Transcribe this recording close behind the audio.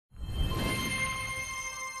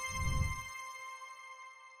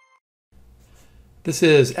This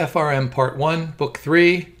is FRM Part 1, Book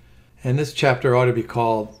 3, and this chapter ought to be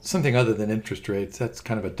called something other than interest rates. That's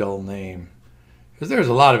kind of a dull name, because there's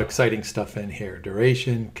a lot of exciting stuff in here.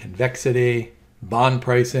 Duration, convexity, bond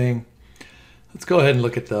pricing. Let's go ahead and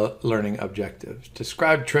look at the learning objectives.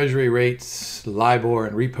 Describe Treasury rates, LIBOR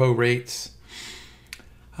and repo rates.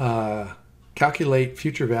 Calculate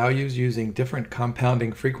future values using different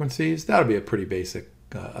compounding frequencies. That'll be a pretty basic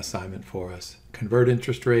assignment for us. Convert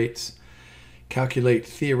interest rates. Calculate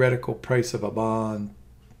theoretical price of a bond,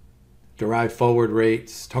 derive forward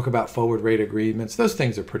rates, talk about forward rate agreements. Those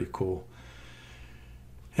things are pretty cool.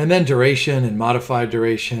 And then duration and modified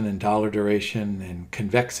duration and dollar duration and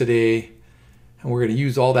convexity. And we're going to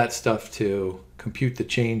use all that stuff to compute the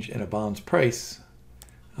change in a bond's price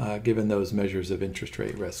given those measures of interest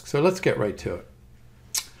rate risk. So let's get right to it.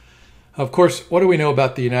 Of course, what do we know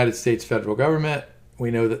about the United States federal government? We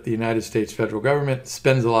know that the United States federal government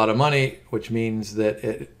spends a lot of money, which means that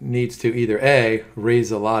it needs to either A, raise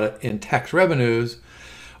a lot in tax revenues,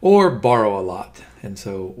 or borrow a lot. And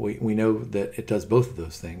so we know that it does both of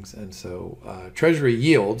those things. And so Treasury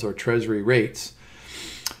yields, or Treasury rates,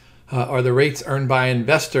 are the rates earned by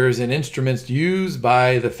investors in instruments used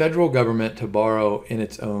by the federal government to borrow in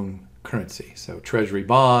its own currency. So Treasury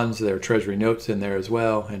bonds, there are Treasury notes in there as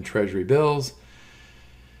well, and Treasury bills.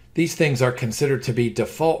 These things are considered to be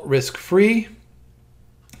default risk-free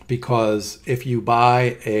because if you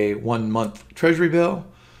buy a 1-month Treasury bill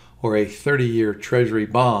or a 30-year Treasury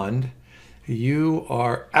bond, you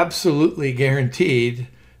are absolutely guaranteed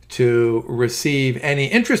to receive any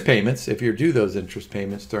interest payments, if you're due those interest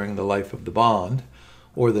payments during the life of the bond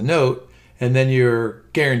or the note, and then you're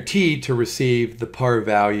guaranteed to receive the par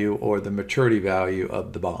value or the maturity value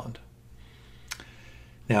of the bond.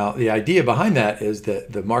 Now, the idea behind that is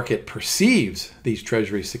that the market perceives these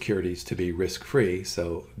Treasury securities to be risk-free,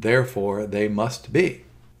 so therefore they must be.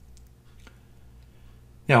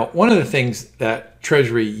 Now, one of the things that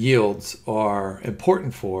Treasury yields are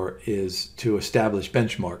important for is to establish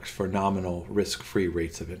benchmarks for nominal risk-free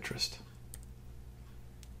rates of interest.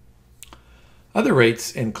 Other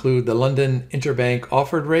rates include the London Interbank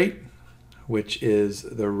Offered Rate, which is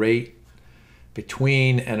the rate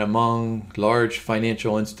between and among large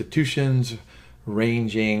financial institutions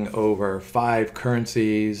ranging over 5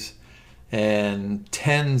 currencies and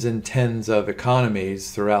tens of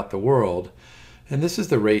economies throughout the world. And this is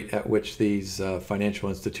the rate at which these financial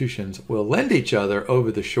institutions will lend each other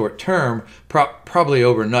over the short term. Probably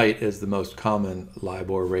overnight is the most common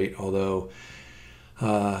LIBOR rate, although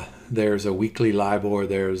there's a weekly LIBOR,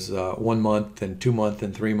 there's 1 month and 2 month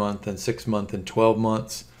and 3 month and 6 month and 12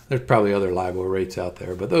 months. There's probably other LIBOR rates out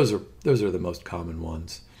there, but those are the most common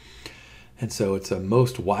ones. And so it's a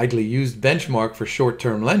most widely used benchmark for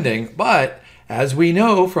short-term lending, but as we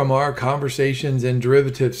know from our conversations in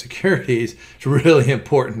derivative securities, it's really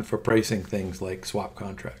important for pricing things like swap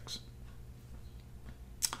contracts.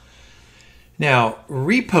 Now,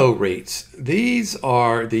 repo rates, these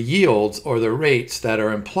are the yields or the rates that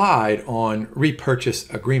are implied on repurchase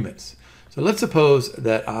agreements. So let's suppose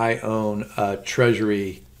that I own a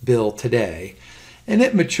Treasury bill today and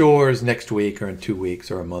it matures next week or in 2 weeks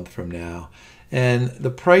or a month from now, and the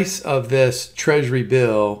price of this Treasury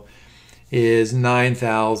bill is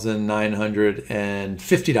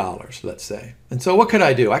 $9,950, let's say. And so what could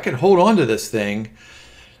I do? I could hold on to this thing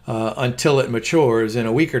until it matures in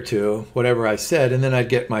a week or two, whatever I said, and then I'd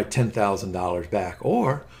get my $10,000 back.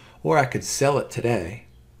 Or I could sell it today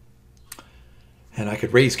and I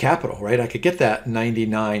could raise capital, right? I could get that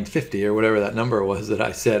 $9,950 or whatever that number was that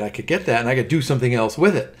I said. I could get that and I could do something else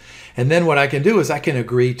with it. And then what I can do is I can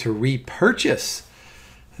agree to repurchase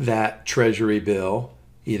that Treasury bill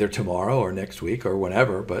either tomorrow or next week or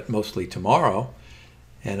whenever, but mostly tomorrow.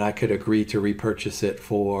 And I could agree to repurchase it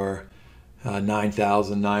for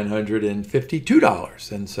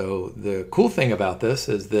 $9,952. And so the cool thing about this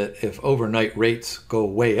is that if overnight rates go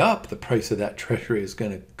way up, the price of that Treasury is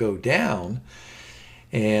going to go down.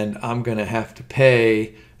 And I'm going to have to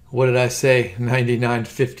pay, what did I say,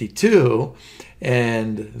 $99.52,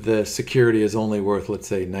 and the security is only worth, let's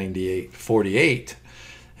say, $98.48.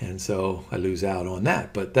 And so I lose out on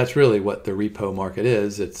that. But that's really what the repo market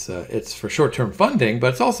is. It's for short-term funding, but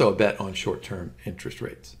it's also a bet on short-term interest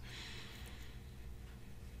rates.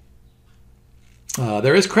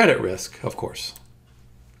 There is credit risk, of course.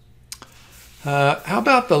 How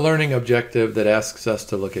about the learning objective that asks us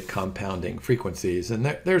to look at compounding frequencies? And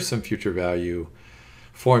there's some future value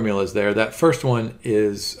formulas there. That first one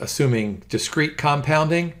is assuming discrete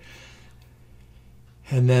compounding.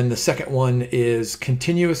 And then the second one is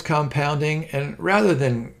continuous compounding. And rather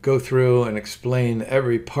than go through and explain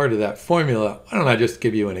every part of that formula, why don't I just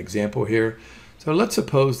give you an example here? So let's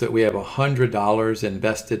suppose that we have $100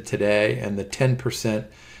 invested today and the 10%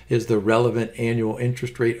 is the relevant annual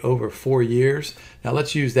interest rate over 4 years. Now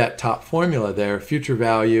let's use that top formula there. Future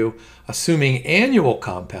value, assuming annual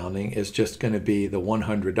compounding, is just going to be the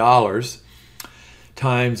 $100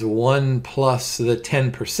 times 1 plus the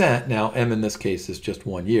 10%. Now M in this case is just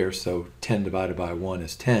 1 year, so 10 divided by 1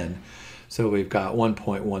 is 10. So we've got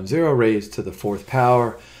 1.10 raised to the 4th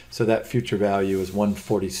power. So that future value is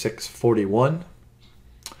 146.41.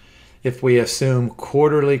 If we assume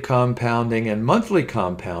quarterly compounding and monthly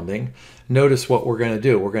compounding, notice what we're going to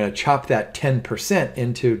do. We're going to chop that 10%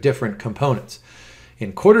 into different components.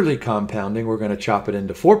 In quarterly compounding, we're going to chop it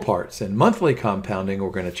into 4 parts. In monthly compounding, we're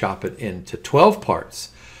going to chop it into 12 parts.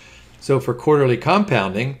 So for quarterly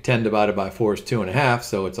compounding, 10 divided by 4 is 2.5,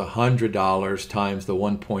 so it's $100 times the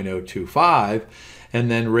 1.025, and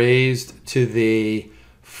then raised to the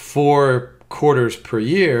 4 quarters per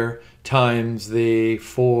year times the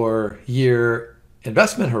 4-year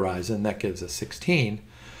investment horizon. That gives us 16.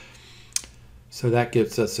 So that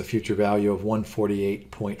gives us a future value of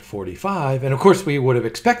 148.45. And of course, we would have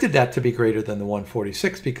expected that to be greater than the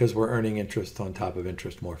 146 because we're earning interest on top of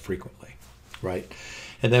interest more frequently, right?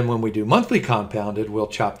 And then when we do monthly compounded, we'll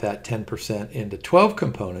chop that 10% into 12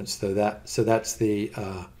 components. So that's the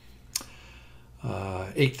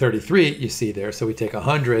 833 you see there. So we take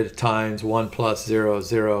 100 times 1 plus 0,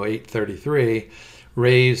 0, 833,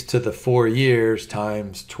 raised to the 4 years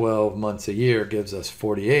times 12 months a year gives us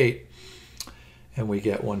 48. And we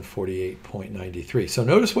get 148.93. So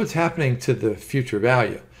notice what's happening to the future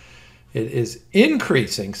value. It is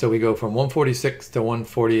increasing. So we go from 146 to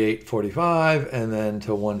 148.45 and then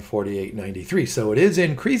to 148.93. So it is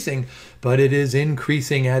increasing, but it is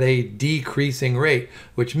increasing at a decreasing rate,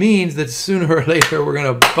 which means that sooner or later we're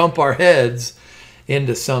going to bump our heads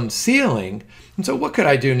into some ceiling. And so what could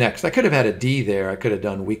I do next? I could have had a D there. I could have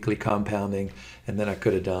done weekly compounding, and then I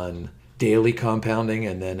could have done daily compounding,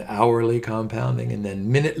 and then hourly compounding, and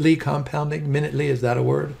then minutely compounding. Minutely, is that a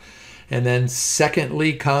word? And then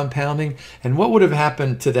secondly compounding. And what would have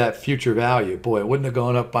happened to that future value? Boy, it wouldn't have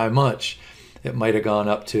gone up by much. It might have gone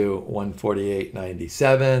up to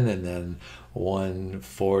 148.97 and then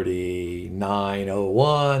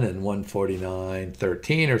 149.01 and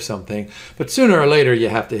 149.13 or something. But sooner or later, you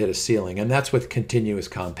have to hit a ceiling. And that's with continuous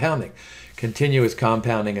compounding. Continuous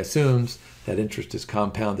compounding assumes that interest is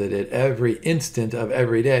compounded at every instant of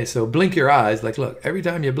every day. So blink your eyes. Like, look, every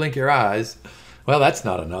time you blink your eyes, well, that's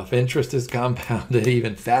not enough. Interest is compounded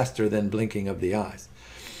even faster than blinking of the eyes.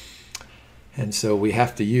 And so we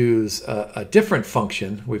have to use a different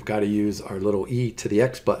function. We've got to use our little e to the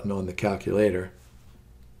x button on the calculator.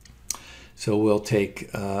 So we'll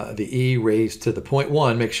take the e raised to the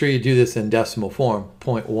 0.1. Make sure you do this in decimal form.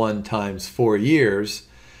 0.1 times 4 years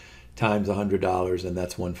times $100, and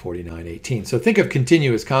that's 149.18. So think of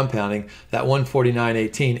continuous compounding. That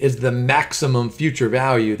 149.18 is the maximum future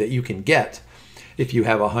value that you can get if you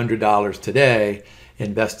have $100 today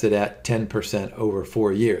invested at 10% over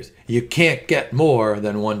 4 years. You can't get more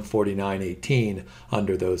than 149.18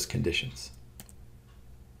 under those conditions.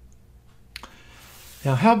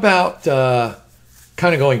 Now, how about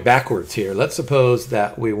kind of going backwards here? Let's suppose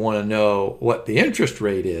that we want to know what the interest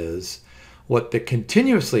rate is, what the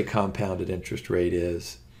continuously compounded interest rate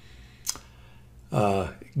is,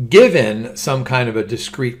 given some kind of a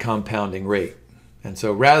discrete compounding rate. And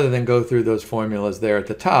so rather than go through those formulas there at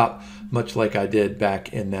the top, much like I did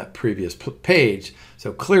back in that previous page,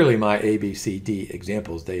 so clearly my A, B, C, D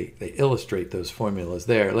examples, they illustrate those formulas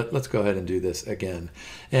there. Let's go ahead and do this again.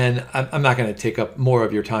 And I'm not going to take up more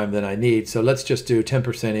of your time than I need, so let's just do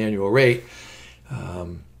 10% annual rate.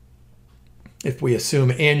 If we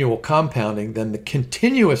assume annual compounding, then the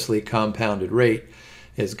continuously compounded rate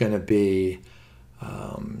is going to be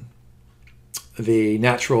the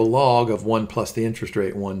natural log of 1 plus the interest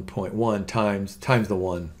rate, 1.1 times the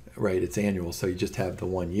 1, right? It's annual, so you just have the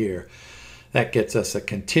 1 year. That gets us a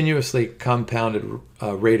continuously compounded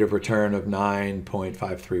rate of return of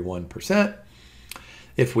 9.531%.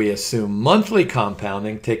 If we assume monthly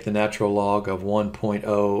compounding, take the natural log of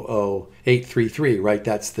 1.00833, right?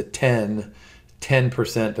 That's the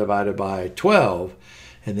 10% divided by 12.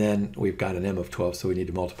 And then we've got an M of 12, so we need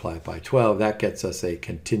to multiply it by 12. That gets us a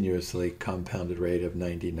continuously compounded rate of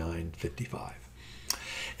 99.55.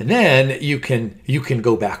 And then you can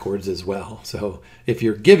go backwards as well. So if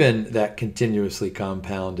you're given that continuously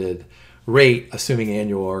compounded rate, assuming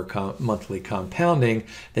annual or monthly compounding,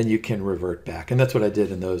 then you can revert back. And that's what I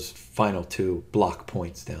did in those final 2 block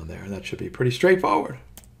points down there. And that should be pretty straightforward.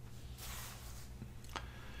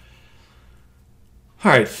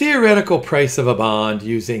 All right, theoretical price of a bond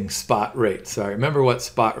using spot rates. All right, remember what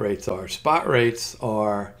spot rates are. Spot rates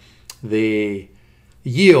are the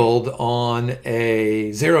yield on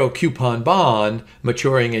a 0 coupon bond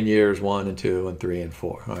maturing in years 1 and 2 and 3 and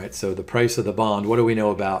 4. All right, so the price of the bond, what do we know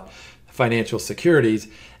about financial securities?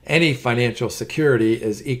 Any financial security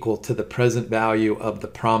is equal to the present value of the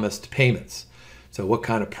promised payments. So what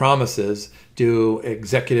kind of promises do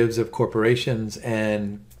executives of corporations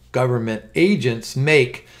and government agents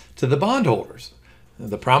make to the bondholders?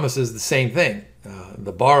 The promise is the same thing.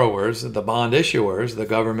 The borrowers, the bond issuers, the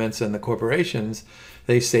governments and the corporations,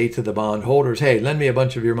 they say to the bondholders, hey, lend me a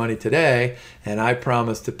bunch of your money today, and I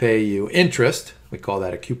promise to pay you interest. We call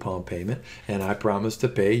that a coupon payment. And I promise to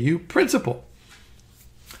pay you principal.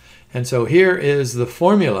 And so here is the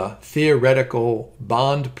formula, theoretical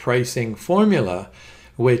bond pricing formula,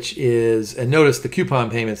 which is, and notice the coupon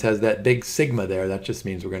payments has that big sigma there. That just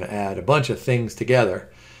means we're going to add a bunch of things together.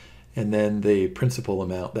 And then the principal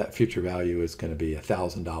amount, that future value, is going to be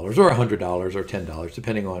 $1,000 or $100 or $10,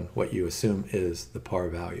 depending on what you assume is the par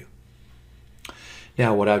value.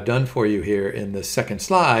 Now, what I've done for you here in the second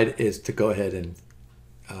slide is to go ahead and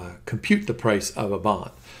compute the price of a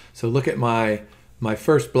bond. So look at my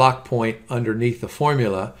first block point underneath the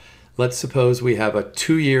formula. Let's suppose we have a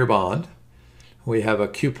 2-year bond. We have a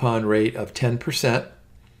coupon rate of 10%,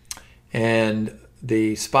 and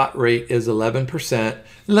the spot rate is 11%.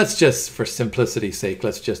 Let's just, for simplicity's sake,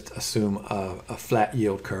 let's just assume a flat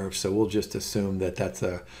yield curve. So we'll just assume that that's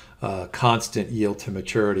a constant yield to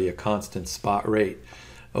maturity, a constant spot rate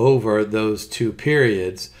over those 2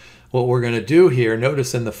 periods. What we're going to do here,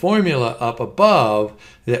 notice in the formula up above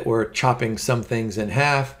that we're chopping some things in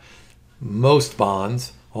half. Most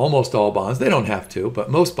bonds, almost all bonds, they don't have to,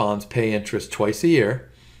 but most bonds pay interest twice a year.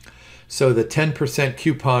 So the 10%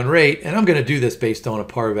 coupon rate, and I'm going to do this based on a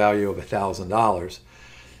par value of $1,000.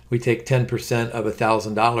 We take 10% of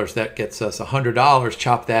 $1,000, that gets us $100,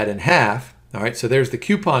 chop that in half. All right, so there's the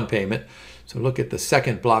coupon payment. So look at the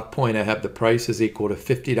second block point. I have the price is equal to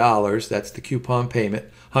 $50. That's the coupon payment.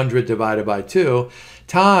 100 divided by 2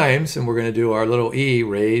 times, and we're going to do our little e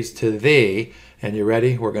raised to the, and you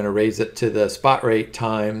ready? We're going to raise it to the spot rate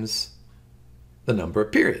times the number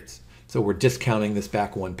of periods. So we're discounting this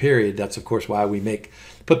back 1 period. That's of course why we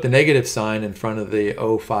put the negative sign in front of the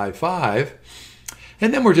 055.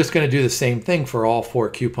 And then we're just going to do the same thing for all 4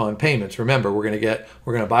 coupon payments. Remember, we're going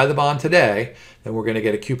to buy the bond today, then we're going to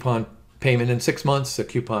get a coupon payment in 6 months, a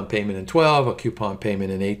coupon payment in 12, a coupon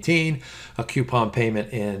payment in 18, a coupon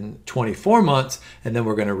payment in 24 months, and then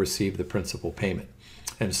we're going to receive the principal payment.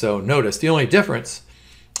 And so notice the only difference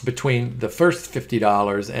between the first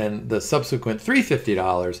 $50 and the subsequent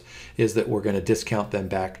 $350 is that we're going to discount them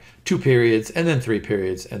back 2 periods and then 3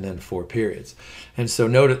 periods and then 4 periods. And so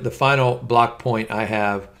note at the final block point I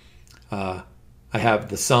have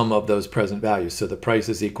the sum of those present values. So the price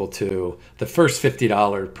is equal to the first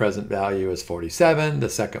 $50 present value is 47, the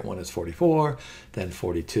second one is 44, then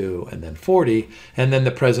 42, and then 40, and then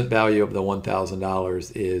the present value of the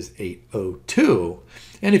 $1,000 is 802.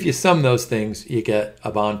 And if you sum those things, you get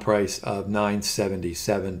a bond price of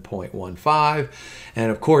 977.15.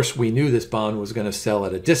 And of course, we knew this bond was going to sell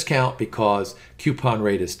at a discount because coupon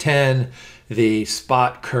rate is 10. The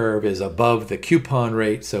spot curve is above the coupon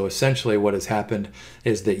rate. So essentially what has happened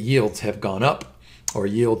is that yields have gone up, or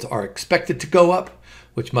yields are expected to go up,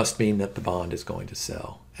 which must mean that the bond is going to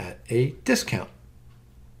sell at a discount.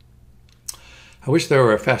 I wish there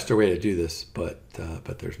were a faster way to do this, but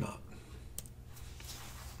there's not.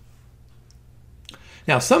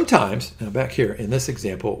 Now, sometimes, back here in this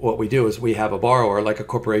example, what we do is we have a borrower, like a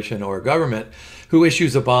corporation or a government, who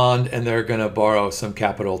issues a bond and they're going to borrow some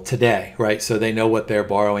capital today, right? So they know what their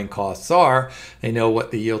borrowing costs are. They know what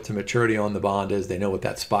the yield to maturity on the bond is. They know what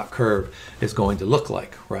that spot curve is going to look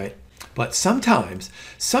like, right? But sometimes,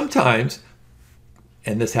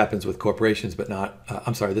 and this happens with corporations, but not,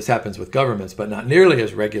 this happens with governments, but not nearly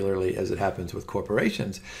as regularly as it happens with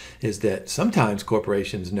corporations, is that sometimes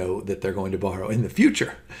corporations know that they're going to borrow in the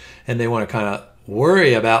future, and they want to kind of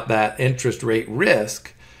worry about that interest rate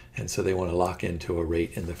risk, and so they want to lock into a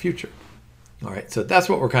rate in the future. All right, so that's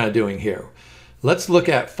what we're kind of doing here. Let's look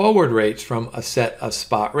at forward rates from a set of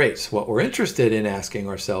spot rates. What we're interested in asking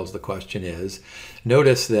ourselves the question is,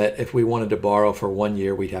 notice that if we wanted to borrow for 1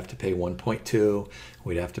 year, we'd have to pay 1.2,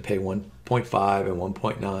 we'd have to pay 1.5 and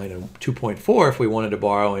 1.9 and 2.4 if we wanted to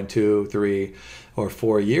borrow in 2, 3, or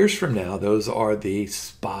 4 years from now. Those are the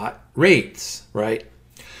spot rates, right?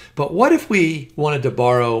 But what if we wanted to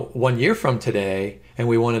borrow 1 year from today and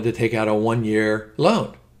we wanted to take out a 1-year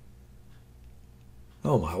loan?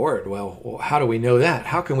 Oh my word, well, how do we know that?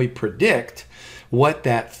 How can we predict what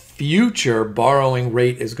that future borrowing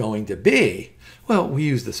rate is going to be? Well, we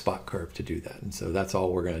use the spot curve to do that. And so that's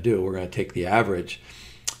all we're going to do. We're going to take the average.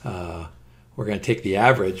 We're going to take the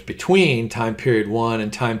average between time period 1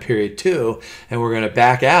 and time period 2, and we're going to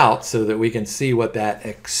back out so that we can see what that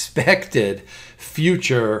expected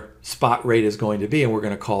future spot rate is going to be, and we're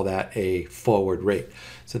going to call that a forward rate.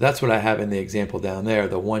 So that's what I have in the example down there.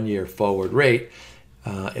 The 1-year forward rate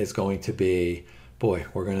is going to be, boy,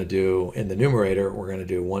 we're going to do, in the numerator, we're going to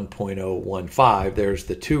do 1.015. There's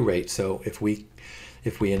the 2 rate. So if we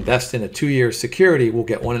invest in a 2-year security, we'll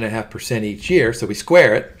get 1.5% each year. So we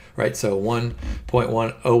square it, right? So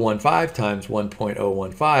 1.1015 times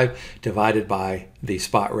 1.015 divided by the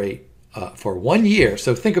spot rate for 1 year.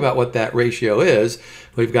 So think about what that ratio is.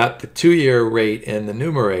 We've got the 2-year rate in the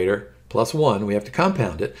numerator, plus 1, we have to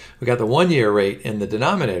compound it. We got the 1-year rate in the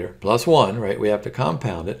denominator, plus 1, right? We have to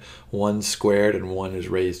compound it. 1 squared and 1 is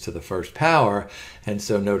raised to the first power. And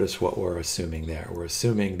so notice what we're assuming there. We're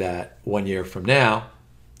assuming that 1 year from now,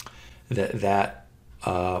 that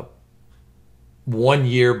 1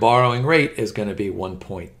 year borrowing rate is going to be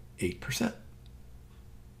 1.8%.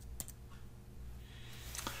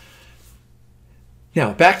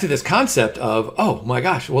 Now, back to this concept of, oh my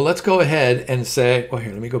gosh, well, let's go ahead and say, well,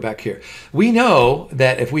 here, let me go back here. We know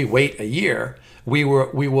that if we wait a year, we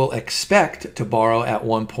will expect to borrow at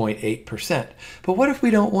 1.8%. But what if we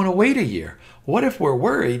don't want to wait a year? What if we're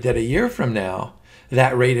worried that a year from now,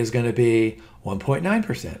 that rate is going to be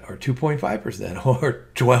 1.9% or 2.5% or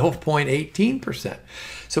 12.18%.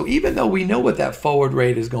 So even though we know what that forward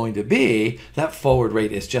rate is going to be, that forward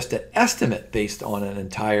rate is just an estimate based on an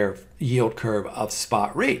entire yield curve of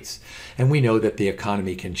spot rates. And we know that the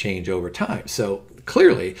economy can change over time. So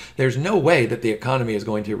clearly, there's no way that the economy is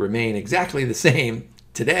going to remain exactly the same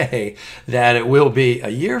today that it will be a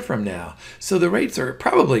year from now. So the rates are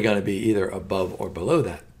probably going to be either above or below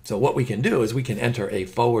that. So what we can do is we can enter a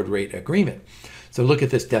forward rate agreement. So look at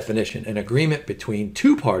this definition: an agreement between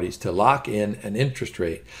two parties to lock in an interest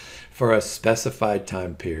rate for a specified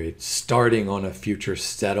time period starting on a future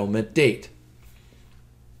settlement date.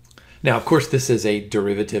 Now, of course, this is a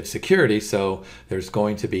derivative security, so there's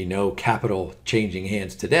going to be no capital changing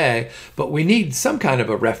hands today, but we need some kind of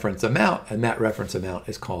a reference amount, and that reference amount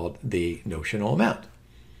is called the notional amount.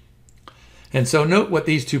 And so note what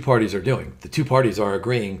these two parties are doing. The two parties are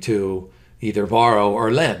agreeing to either borrow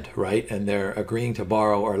or lend, right? And they're agreeing to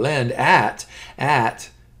borrow or lend at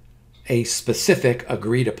a specific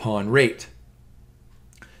agreed upon rate.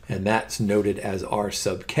 And that's noted as R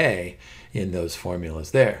sub K in those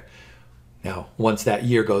formulas there. Now, once that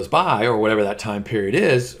year goes by, or whatever that time period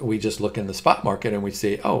is, we just look in the spot market and we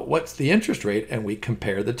see, oh, what's the interest rate? And we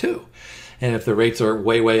compare the two. And if the rates are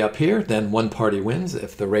way, way up here, then one party wins.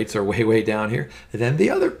 If the rates are way, way down here, then the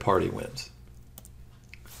other party wins.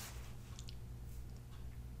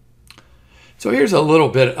 So here's a little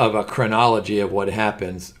bit of a chronology of what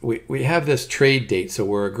happens. We have this trade date, so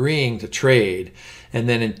we're agreeing to trade. And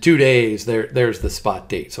then in 2 days, there's the spot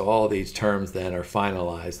date. So all these terms then are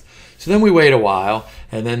finalized. So then we wait a while,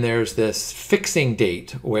 and then there's this fixing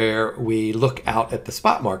date where we look out at the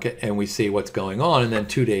spot market and we see what's going on. And then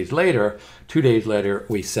 2 days later,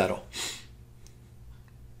 we settle.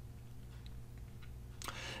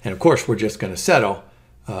 And of course, we're just going to settle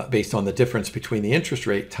based on the difference between the interest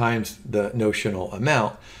rate times the notional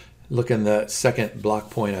amount. Look in the second block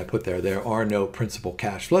point I put there. There are no principal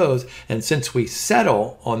cash flows. And since we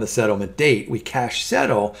settle on the settlement date, we cash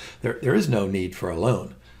settle, there is no need for a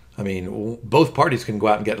loan. I mean, both parties can go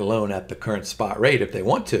out and get a loan at the current spot rate if they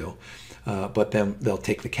want to, but then they'll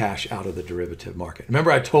take the cash out of the derivative market.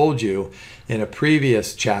 Remember I told you in a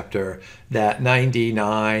previous chapter that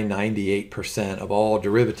 99, 98% of all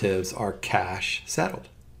derivatives are cash settled.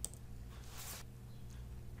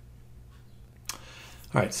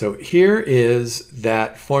 All right, so here is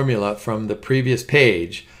that formula from the previous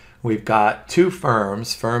page. We've got two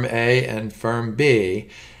firms, firm A and firm B,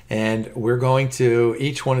 and we're going to,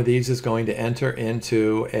 each one of these is going to enter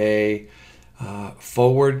into a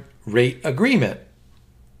forward rate agreement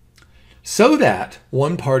so that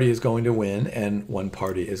one party is going to win and one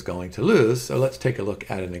party is going to lose. So let's take a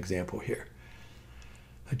look at an example here.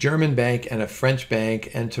 A German bank and a French bank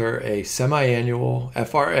enter a semi-annual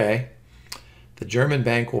FRA. The German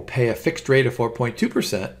bank will pay a fixed rate of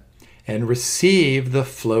 4.2% and receive the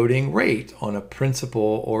floating rate on a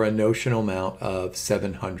principal or a notional amount of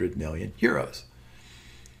 700 million euros.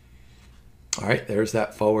 All right, there's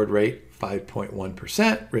that forward rate,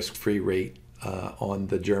 5.1%. Risk-free rate on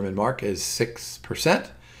the German mark is 6%.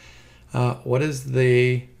 What is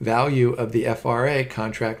the value of the FRA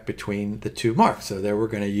contract between the two marks? So there we're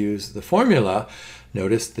going to use the formula.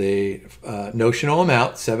 Notice the notional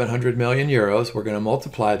amount, 700 million euros. We're going to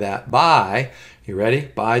multiply that by, you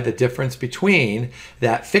ready? By the difference between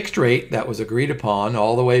that fixed rate that was agreed upon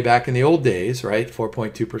all the way back in the old days, right?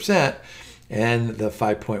 4.2%, and the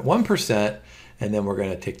 5.1%. And then we're going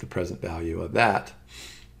to take the present value of that.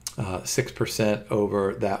 6%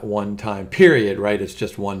 over that one-time period, right? It's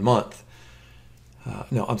just 1 month.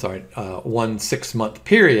 No, I'm sorry, 1 6-month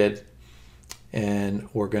period. And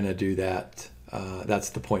we're going to do that. That's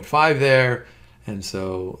the 0.5 there. And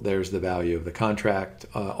so there's the value of the contract,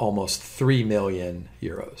 almost 3 million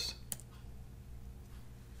euros.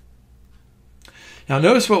 Now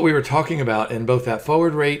notice what we were talking about in both that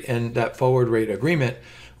forward rate and that forward rate agreement.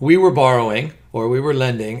 We were borrowing or we were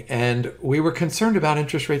lending, and we were concerned about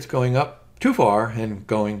interest rates going up too far and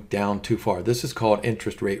going down too far. This is called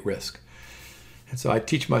interest rate risk. And so I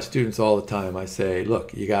teach my students all the time. I say,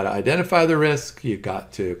 look, you got to identify the risk, you've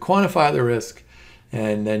got to quantify the risk,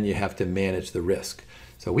 and then you have to manage the risk.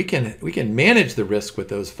 So we can manage the risk with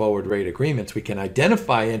those forward rate agreements. We can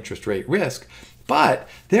identify interest rate risk, but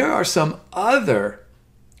there are some other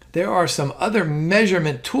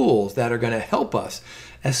measurement tools that are going to help us,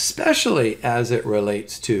 especially as it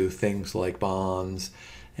relates to things like bonds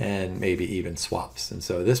and maybe even swaps. And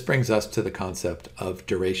so this brings us to the concept of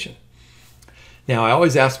duration. Now, I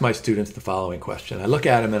always ask my students the following question. I look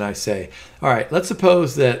at them and I say, all right, let's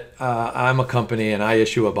suppose that I'm a company and I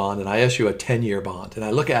issue a bond and I issue a 10-year bond. And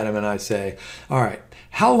I look at them and I say, all right,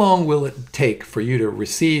 how long will it take for you to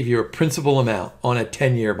receive your principal amount on a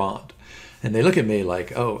 10-year bond? And they look at me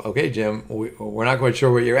like, oh, okay, Jim, we're not quite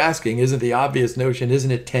sure what you're asking. Isn't the obvious notion, isn't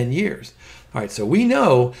it 10 years? All right, so we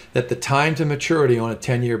know that the time to maturity on a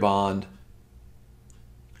 10-year bond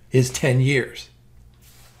is 10 years.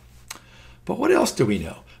 But what else do we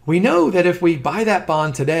know? We know that if we buy that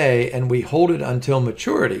bond today and we hold it until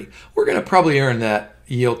maturity, we're going to probably earn that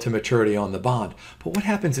yield to maturity on the bond. But what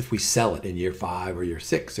happens if we sell it in year 5 or year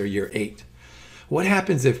 6 or year 8? What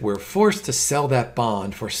happens if we're forced to sell that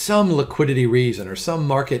bond for some liquidity reason or some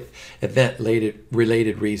market event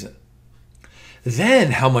related reason?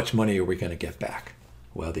 Then how much money are we going to get back?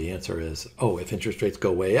 Well, the answer is, oh, if interest rates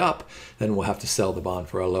go way up, then we'll have to sell the bond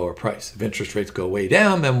for a lower price. If interest rates go way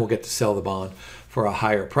down, then we'll get to sell the bond for a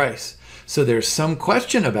higher price. So there's some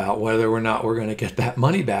question about whether or not we're going to get that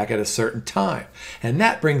money back at a certain time. And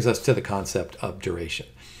that brings us to the concept of duration.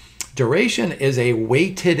 Duration is a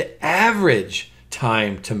weighted average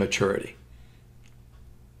time to maturity.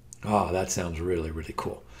 Oh, that sounds really, really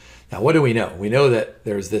cool. Now, what do we know? We know that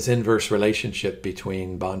there's this inverse relationship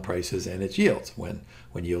between bond prices and its yields. When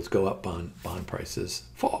yields go up, bond prices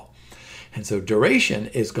fall. And so duration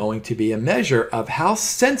is going to be a measure of how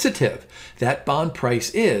sensitive that bond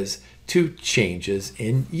price is to changes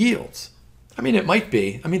in yields. I mean, it might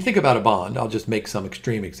be. I mean, think about a bond. I'll just make some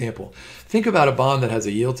extreme example. Think about a bond that has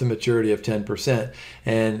a yield to maturity of 10%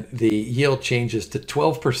 and the yield changes to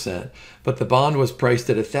 12%, but the bond was priced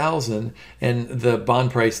at $1,000 and the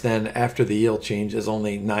bond price then after the yield change is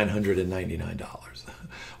only $999.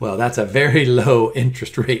 Well, that's a very low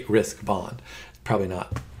interest rate risk bond. It's probably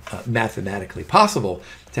not mathematically possible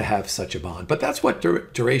to have such a bond, but that's what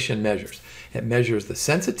duration measures. It measures the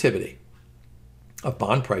sensitivity of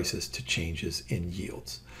bond prices to changes in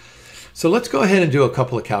yields. So let's go ahead and do a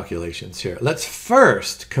couple of calculations here. Let's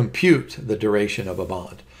first compute the duration of a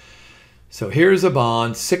bond. So here's a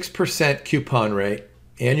bond, 6% coupon rate,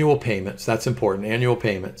 annual payments, that's important, annual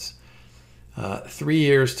payments. 3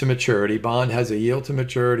 years to maturity. Bond has a yield to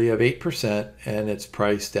maturity of 8% and it's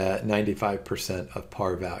priced at 95% of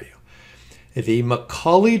par value. The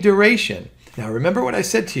Macaulay duration, now remember what I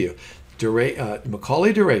said to you,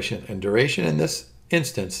 Macaulay duration, and duration in this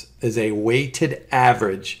instance is a weighted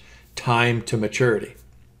average time to maturity.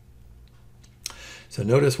 So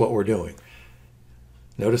notice what we're doing.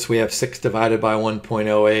 Notice we have 6 divided by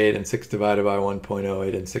 1.08 and 6 divided by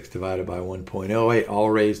 1.08 and 6 divided by 1.08 all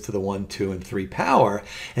raised to the 1, 2, and 3 power.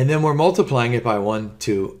 And then we're multiplying it by 1,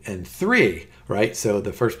 2, and 3, right? So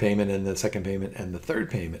the first payment and the second payment and the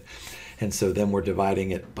third payment. And so then we're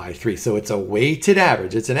dividing it by 3. So it's a weighted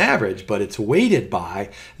average. It's an average, but it's weighted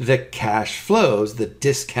by the cash flows, the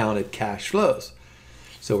discounted cash flows.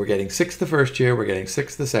 So we're getting 6 the first year, we're getting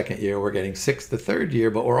 6 the second year, we're getting 6 the third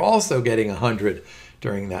year, but we're also getting 100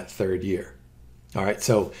 during that third year. All right,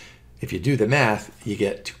 so if you do the math, you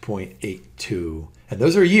get 2.82. And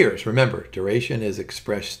those are years. Remember, duration is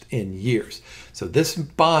expressed in years. So this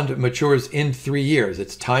bond matures in 3 years.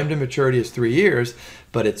 Its time to maturity is 3 years,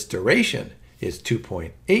 but its duration is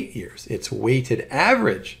 2.8 years. Its weighted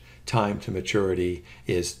average time to maturity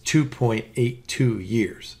is 2.82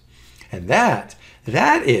 years. And that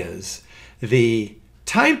is the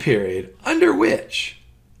time period under which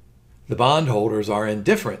the bondholders are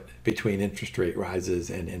indifferent between interest rate rises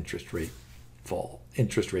and interest rate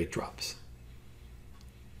drops.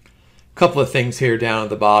 A couple of things here down at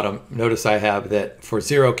the bottom. Notice I have that for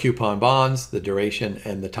 0 coupon bonds, the duration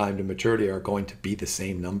and the time to maturity are going to be the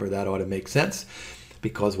same number. That ought to make sense,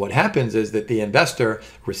 because what happens is that the investor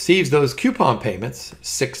receives those coupon payments,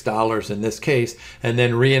 $6 in this case, and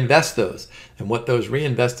then reinvests those. And what those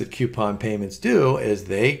reinvested coupon payments do is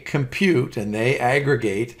they compute and they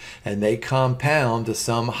aggregate and they compound to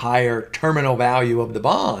some higher terminal value of the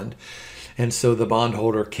bond. And so the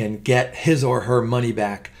bondholder can get his or her money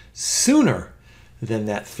back sooner than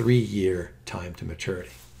that 3-year time to maturity.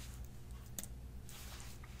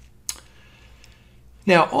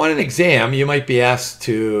 Now, on an exam, you might be asked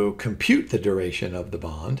to compute the duration of the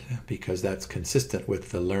bond because that's consistent with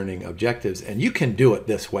the learning objectives, and you can do it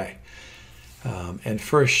this way. And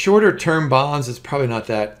for shorter term bonds, it's probably not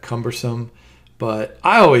that cumbersome, but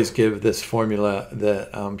I always give this formula that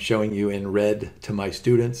I'm showing you in red to my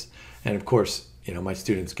students. And of course, you know, my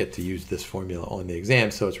students get to use this formula on the exam,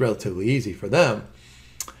 so it's relatively easy for them.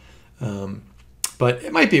 But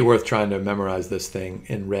it might be worth trying to memorize this thing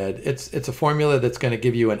in red. It's a formula that's going to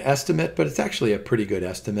give you an estimate, but it's actually a pretty good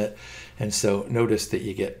estimate. And so notice that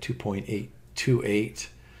you get 2.828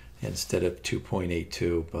 instead of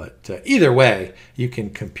 2.82. But either way, you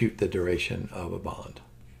can compute the duration of a bond.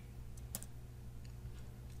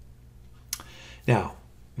 Now,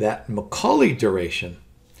 that Macaulay duration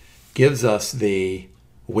gives us the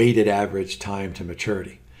weighted average time to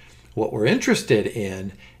maturity. What we're interested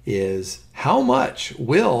in is how much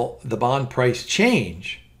will the bond price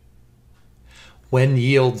change when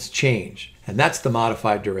yields change? And that's the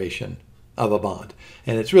modified duration of a bond.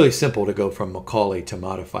 And it's really simple to go from Macaulay to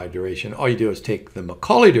modified duration. All you do is take the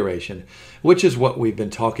Macaulay duration, which is what we've been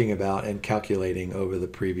talking about and calculating over the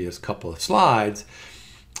previous couple of slides,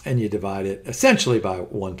 and you divide it essentially by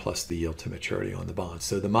 1 plus the yield to maturity on the bond.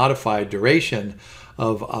 So the modified duration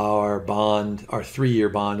of our bond, our 3-year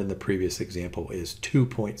bond in the previous example, is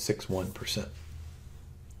 2.61%.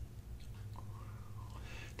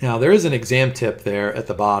 Now, there is an exam tip there at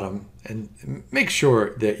the bottom, and make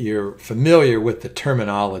sure that you're familiar with the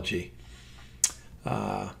terminology.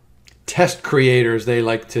 Test creators, they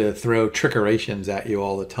like to throw trickerations at you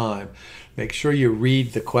all the time. Make sure you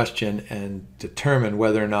read the question and determine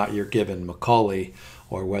whether or not you're given Macaulay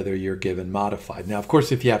or whether you're given modified. Now, of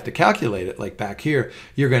course, if you have to calculate it, like back here,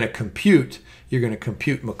 you're going to compute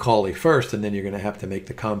Macaulay first, and then you're going to have to make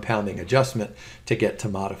the compounding adjustment to get to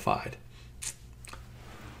modified.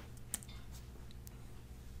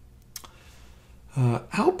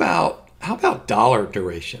 How about dollar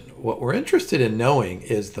duration? What we're interested in knowing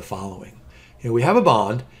is the following. You know, we have a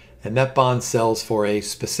bond, and that bond sells for a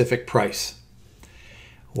specific price.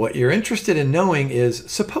 What you're interested in knowing is,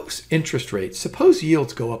 suppose interest rates, suppose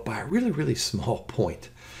yields go up by a really, really small point,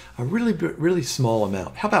 a really, really small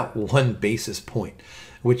amount. How about 1 basis point,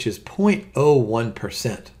 which is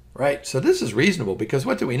 0.01%, right? So this is reasonable because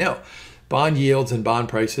what do we know? Bond yields and bond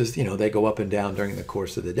prices, you know, they go up and down during the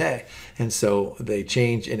course of the day. And so they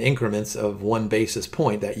change in increments of 1 basis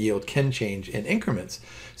point. That yield can change in increments.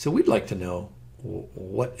 So we'd like to know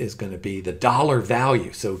what is going to be the dollar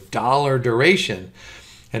value, so dollar duration.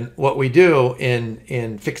 And what we do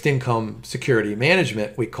in fixed income security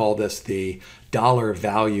management, we call this the dollar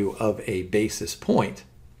value of a basis point.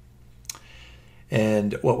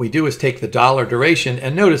 And what we do is take the dollar duration,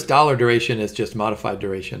 and notice dollar duration is just modified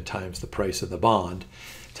duration times the price of the bond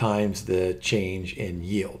times the change in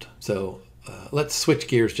yield. So let's switch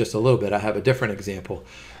gears just a little bit. I have a different example.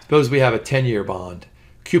 Suppose we have a 10-year bond.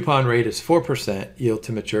 Coupon rate is 4%, yield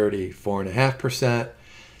to maturity 4.5%.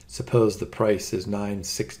 Suppose the price is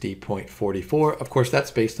 $960.44. Of course,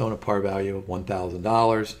 that's based on a par value of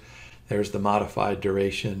 $1,000. There's the modified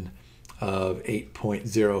duration of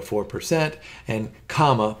 8.04%, and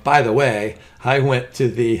comma, by the way, I went to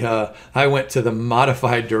the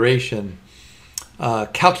modified duration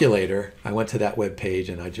calculator. I went to that web page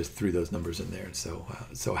and I just threw those numbers in there, and so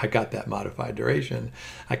I got that modified duration.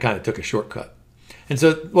 I kind of took a shortcut. And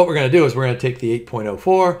so what we're going to do is we're going to take the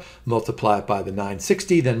 8.04, multiply it by the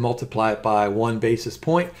 960, then multiply it by 1 basis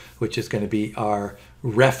point, which is going to be our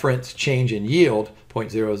reference change in yield,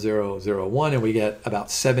 0.0001, and we get about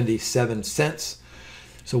 77 cents.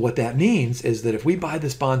 So what that means is that if we buy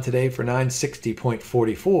this bond today for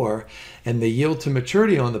 960.44 and the yield to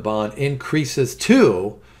maturity on the bond increases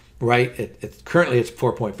to, right, currently it's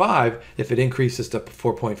 4.5. If it increases to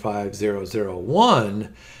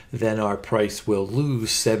 4.5001, then our price will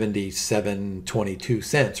lose 77.22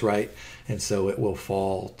 cents, right? And so it will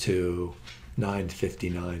fall to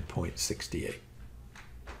 959.68.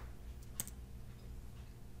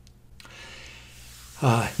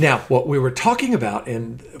 Now, what we were talking about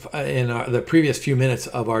in the previous few minutes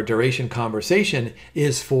of our duration conversation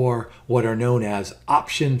is for what are known as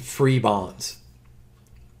option-free bonds.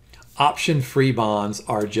 Option-free bonds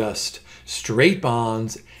are just straight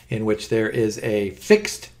bonds in which there is a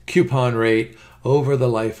fixed coupon rate over the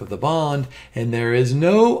life of the bond, and there is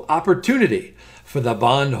no opportunity for the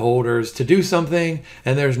bondholders to do something,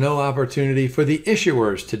 and there's no opportunity for the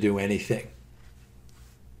issuers to do anything.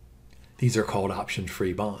 These are called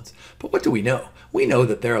option-free bonds. But what do we know? We know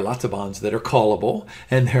that there are lots of bonds that are callable,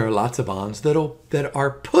 and there are lots of bonds that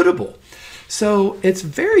are puttable. So it's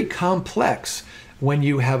very complex when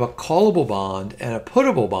you have a callable bond and a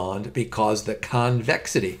puttable bond, because the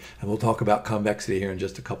convexity, and we'll talk about convexity here in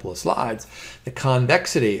just a couple of slides, the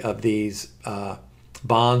convexity of these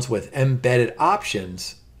bonds with embedded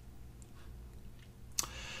options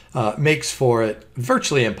makes for it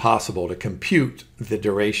virtually impossible to compute the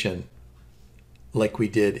duration like we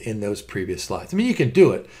did in those previous slides. I mean, you can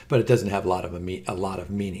do it, but it doesn't have a lot of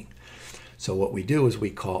meaning. So what we do is we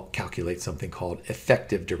calculate something called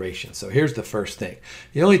effective duration. So here's the first thing.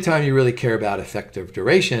 The only time you really care about effective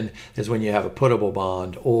duration is when you have a puttable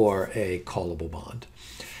bond or a callable bond.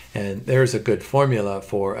 And there's a good formula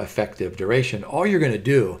for effective duration. All you're going to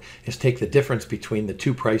do is take the difference between the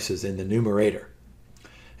two prices in the numerator.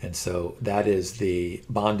 And so that is the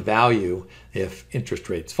bond value if interest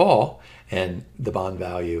rates fall, and the bond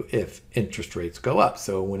value if interest rates go up.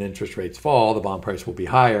 So when interest rates fall, the bond price will be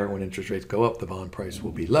higher. When interest rates go up, the bond price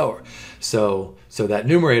will be lower. So that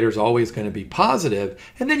numerator is always going to be positive,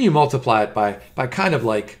 and then you multiply it by kind of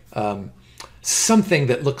like something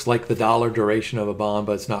that looks like the dollar duration of a bond,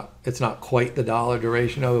 but it's not quite the dollar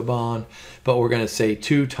duration of a bond. But we're going to say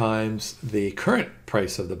 2 times the current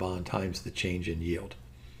price of the bond times the change in yield.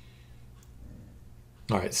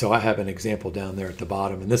 All right, so I have an example down there at the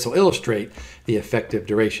bottom, and this will illustrate the effective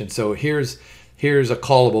duration. So here's a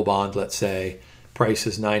callable bond, let's say. Price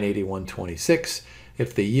is 981.26.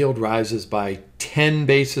 If the yield rises by 10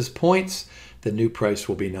 basis points, the new price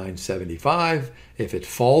will be 975. If it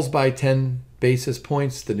falls by 10 basis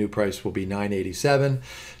points, the new price will be 987.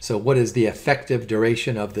 So what is the effective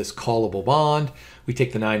duration of this callable bond? We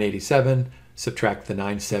take the 987, subtract the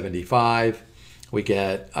 975. We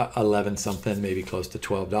get 11 something, maybe close to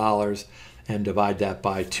 $12, and divide that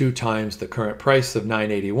by 2 times the current price of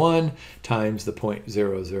 981 times the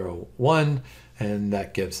 0.001, and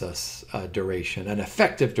that gives us a duration, an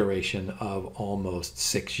effective duration of almost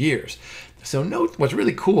 6 years. So note what's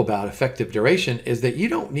really cool about effective duration is that you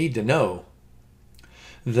don't need to know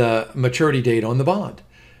the maturity date on the bond,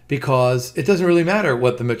 because it doesn't really matter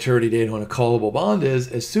what the maturity date on a callable bond is.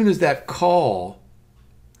 As soon as that call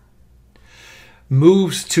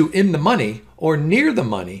moves to in the money or near the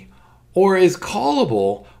money or is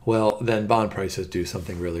callable, well, then bond prices do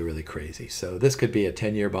something really, really crazy. So this could be a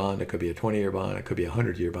 10-year bond, it could be a 20-year bond, it could be a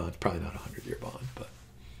 100-year bond. It's probably not a 100-year bond, but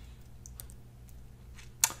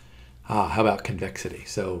how about convexity?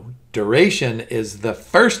 So duration is the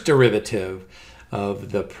first derivative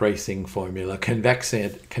of the pricing formula.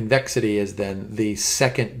 Convexity is then the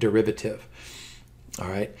second derivative. All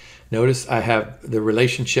right. Notice I have the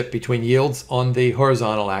relationship between yields on the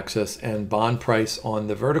horizontal axis and bond price on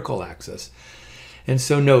the vertical axis. And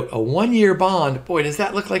so note, a 1-year bond, boy, does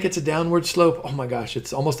that look like it's a downward slope? Oh my gosh,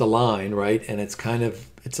 it's almost a line, right? And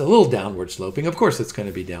it's a little downward sloping. Of course, it's going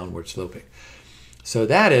to be downward sloping. So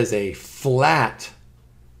that is a flat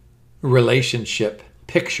relationship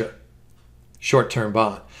picture, short-term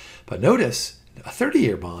bond. But notice, a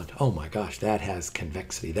 30-year bond, oh my gosh, that has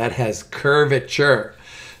convexity. That has curvature.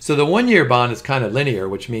 So the 1-year bond is kind of linear,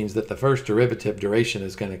 which means that the first derivative duration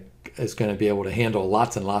is going to be able to handle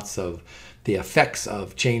lots and lots of the effects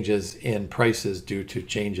of changes in prices due to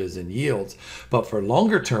changes in yields. But for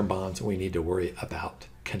longer-term bonds, we need to worry about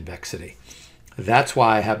convexity. That's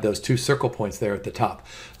why I have those 2 circle points there at the top.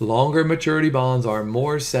 Longer maturity bonds are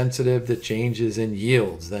more sensitive to changes in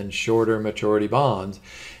yields than shorter maturity bonds.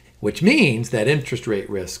 which means that interest rate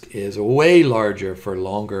risk is way larger for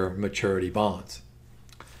longer maturity bonds.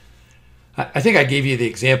 I think I gave you the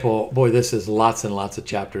example, boy, this is lots and lots of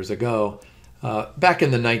chapters ago. Back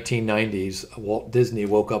in the 1990s, Walt Disney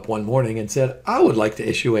woke up one morning and said, I would like to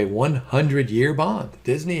issue a 100-year bond.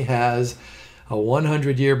 Disney has a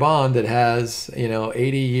 100-year bond that has,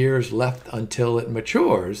 80 years left until it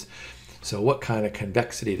matures. So what kind of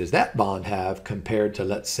convexity does that bond have compared to,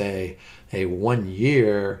 let's say, a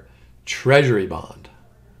 1-year Treasury bond?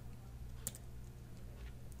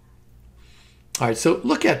 All right, so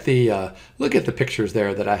look at the pictures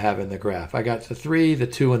there that I have in the graph. I got the 3, the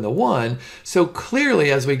 2, and the 1. So clearly,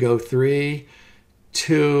 as we go 3,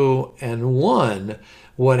 2, and 1,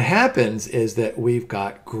 what happens is that we've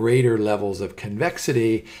got greater levels of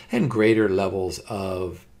convexity and greater levels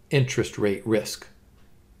of interest rate risk.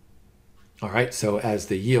 All right, so as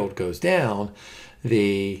the yield goes down,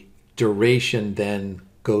 the duration then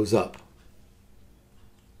goes up.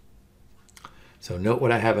 So note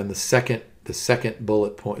what I have in the second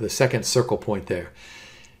bullet point, the second circle point there.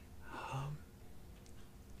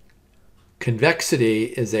 Convexity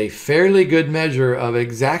is a fairly good measure of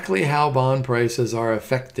exactly how bond prices are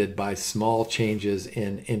affected by small changes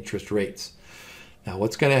in interest rates. Now,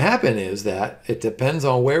 what's going to happen is that it depends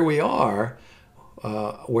on where we are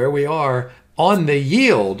on the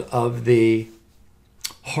yield of the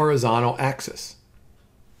horizontal axis.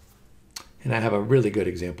 And I have a really good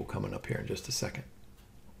example coming up here in just a second.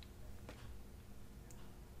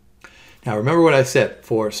 Now, remember what I said.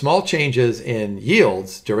 For small changes in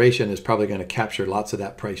yields, duration is probably going to capture lots of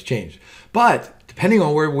that price change. But depending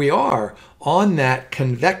on where we are on that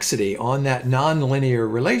convexity, on that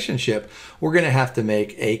nonlinear relationship, we're going to have to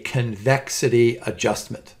make a convexity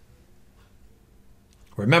adjustment.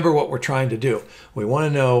 Remember what we're trying to do. We want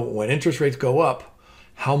to know when interest rates go up,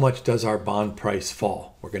 how much does our bond price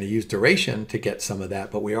fall? We're going to use duration to get some of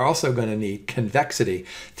that, but we are also going to need convexity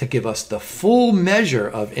to give us the full measure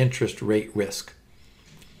of interest rate risk.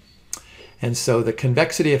 And so the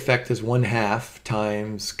convexity effect is 1/2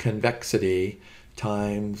 times convexity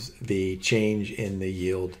times the change in the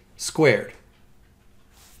yield squared.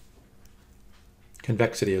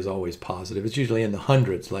 Convexity is always positive. It's usually in the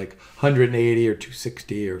hundreds, like 180 or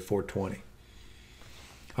 260 or 420.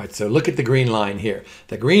 All right, so look at the green line here.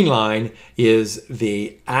 The green line is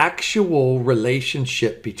the actual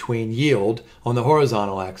relationship between yield on the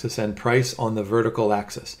horizontal axis and price on the vertical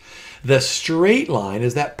axis. The straight line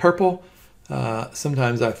is that purple.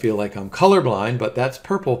 Sometimes I feel like I'm colorblind, but that's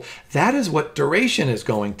purple. That is what duration is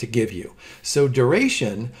going to give you. So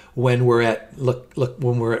duration, when we're at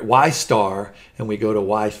when we're at Y star and we go to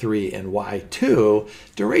Y3 and Y2,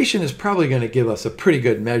 duration is probably going to give us a pretty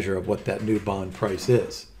good measure of what that new bond price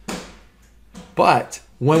is. But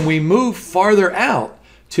when we move farther out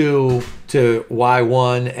to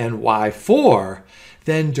Y1 and Y4,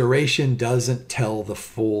 then duration doesn't tell the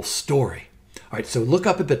full story. All right, so look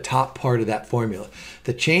up at the top part of that formula.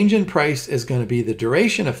 The change in price is going to be the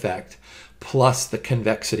duration effect plus the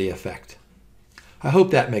convexity effect. I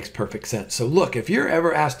hope that makes perfect sense. So look, if you're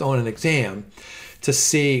ever asked on an exam to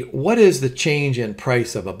see what is the change in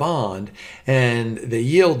price of a bond and the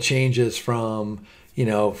yield changes from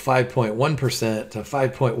 5.1% to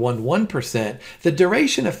 5.11%, the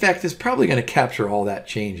duration effect is probably going to capture all that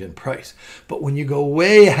change in price. But when you go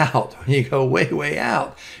way out, way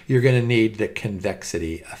out, you're going to need the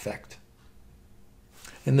convexity effect.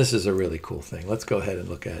 And this is a really cool thing. Let's go ahead and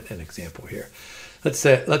look at an example here. Let's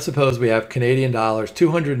suppose we have Canadian dollars,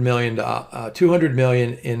 200 million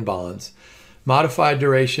in bonds, modified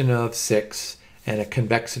duration of 6, and a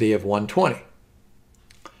convexity of 120.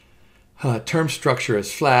 Term structure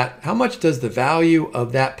is flat. How much does the value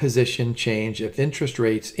of that position change if interest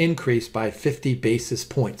rates increase by 50 basis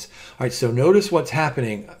points? All right, so notice what's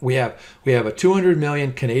happening. We have a 200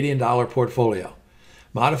 million Canadian dollar portfolio,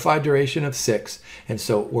 modified duration of 6, and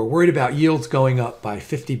so we're worried about yields going up by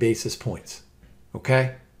 50 basis points,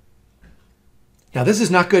 okay? Now, this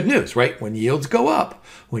is not good news, right? When yields go up,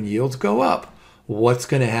 what's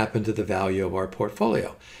going to happen to the value of our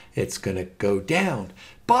portfolio? It's going to go down.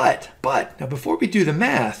 But, now before we do the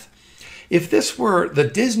math, if this were the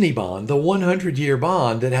Disney bond, the 100-year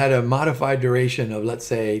bond that had a modified duration of, let's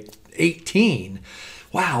say, 18,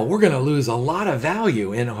 wow, we're going to lose a lot of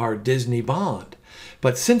value in our Disney bond.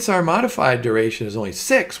 But since our modified duration is only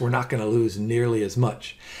 6, we're not going to lose nearly as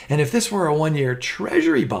much. And if this were a 1-year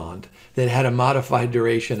Treasury bond that had a modified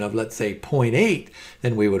duration of, let's say, 0.8,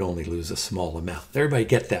 then we would only lose a small amount. Everybody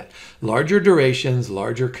get that? Larger durations,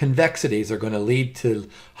 larger convexities are going to lead to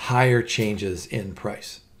higher changes in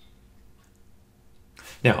price.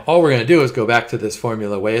 Now, all we're going to do is go back to this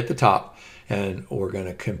formula way at the top, and we're going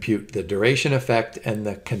to compute the duration effect and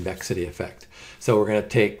the convexity effect. So we're going to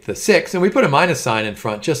take the 6, and we put a minus sign in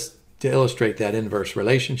front just to illustrate that inverse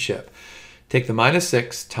relationship. Take the minus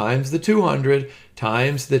 6 times the 200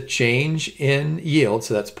 times the change in yield,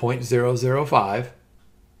 so that's 0.005.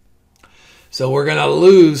 So we're going to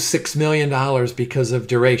lose $6 million because of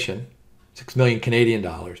duration, 6 million Canadian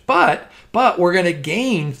dollars. But we're going to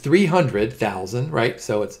gain 300,000, right?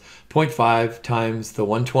 So it's 0.5 times the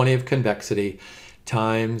 120 of convexity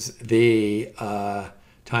times the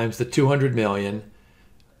 200 million,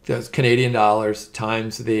 that's Canadian dollars,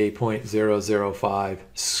 times the 0.005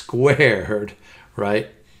 squared, right?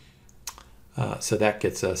 So that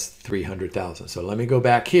gets us 300,000. So let me go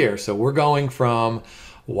back here. So we're going from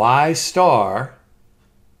Y star,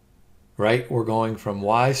 right? We're going from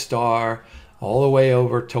Y star all the way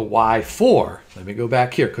over to Y4. Let me go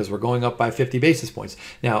back here because we're going up by 50 basis points.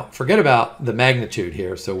 Now, forget about the magnitude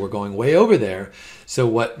here. So we're going way over there. So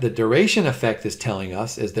what the duration effect is telling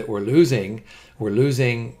us is that we're losing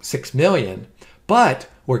 6 million, but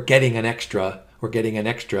we're getting an extra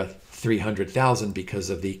 300,000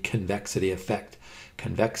 because of the convexity effect.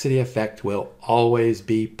 Convexity effect will always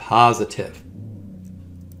be positive.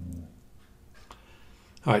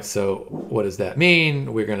 All right, so what does that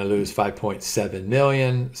mean? We're going to lose 5.7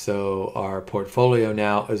 million. So our portfolio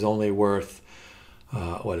now is only worth,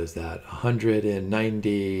 what is that?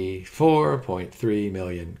 194.3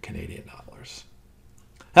 million Canadian dollars.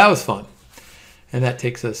 That was fun. And that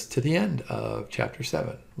takes us to the end of chapter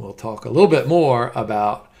 7. We'll talk a little bit more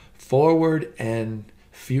about forward and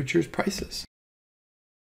futures prices.